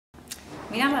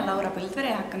Mina olen Laura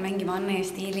Põldvere ja hakkan mängima Anne ja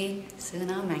Stiili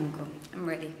sõnamängu. I'm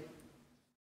ready.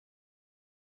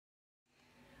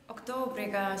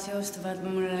 Oktoobriga seostuvad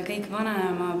mul kõik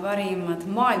vanaema parimad,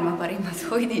 maailma parimad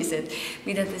hoidised,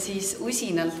 mida ta siis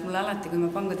usinalt mulle alati, kui ma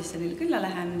Pangudistele külla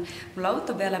lähen, mul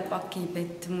auto peale pakib,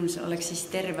 et mul oleks siis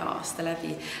terve aasta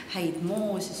läbi häid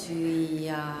moose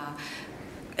süüa,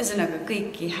 ühesõnaga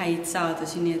kõiki häid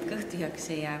saadusi, nii et kõht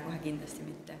tühjaks ei jää kohe kindlasti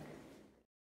mitte.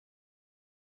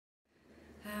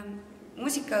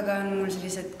 Muusikaga on mul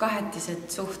sellised kahetised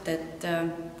suhted,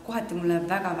 kohati mulle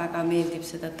väga-väga meeldib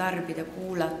seda tarbida,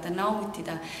 kuulata,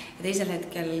 nautida ja teisel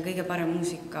hetkel kõige parem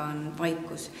muusika on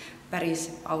vaikus, päris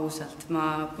ausalt.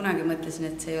 Ma kunagi mõtlesin,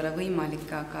 et see ei ole võimalik,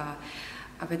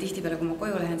 aga tihtipeale, kui ma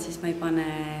koju lähen, siis ma ei pane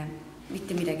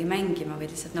mitte midagi mängima,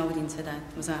 vaid lihtsalt naudin seda,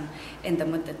 et ma saan enda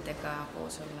mõtetega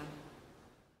koos olla.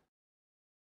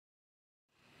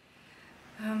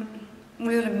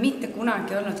 Mul ei ole mitte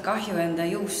kunagi olnud kahju enda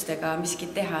juustega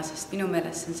miskit teha, sest minu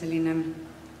meelest see on selline,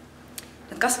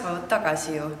 nad kasvavad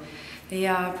tagasi ju.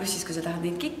 Ja plussis, kui sa tahad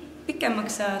neid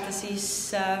pikemaks saada, siis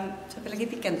saab jällegi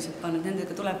pikendused pannud.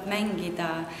 Nendega tuleb mängida,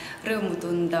 rõõmu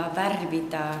tunda,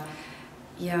 värvida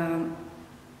ja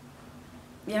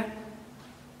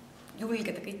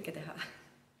julgeda kõike teha.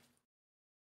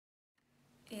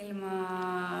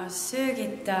 Ilma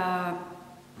söögita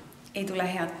ei tule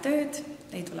head tööd,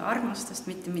 ei tule armastust,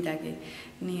 mitte midagi.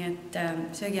 Nii et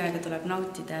söögiaega tuleb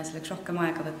nautida ja selleks rohkem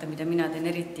aega võtta, mida mina teen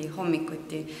eriti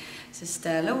hommikuti, sest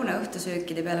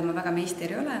lõuna-õhtusöökide peale ma väga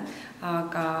meister ei ole,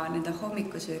 aga nende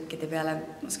hommikusöökide peale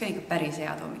ma oskan ikka päris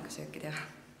head hommikusööki teha.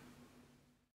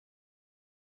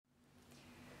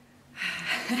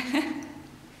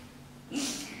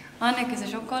 Annekese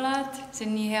šokolaad, see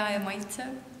on nii hea ja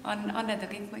maitsev. Anned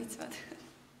kõik maitsvad.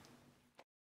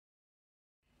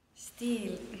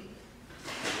 Stiil.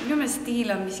 Minu meelest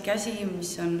stiil on miski asi,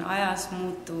 mis on ajas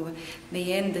muutuv,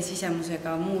 meie enda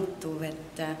sisemusega muutuv,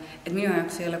 et minu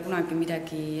jaoks ei ole kunagi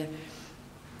midagi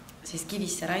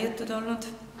kivisse raiutud olnud,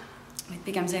 et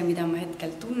pigem see, mida ma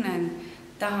hetkel tunnen,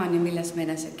 tahan ja milles ma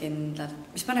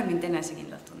mis paneb mind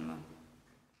enesekindlalt tundma.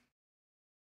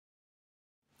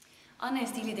 Anne ja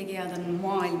Stiili tegijad on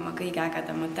maailma kõige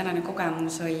ägedamad. Tänane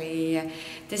kogemus oli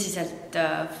tõsiselt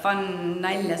fun,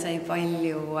 nalja sai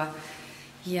palju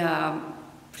ja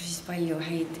palju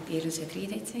häid ilusaid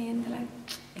riideid sai endale.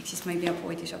 Ehk siis ma ei pea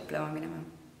poodi šoplema minema.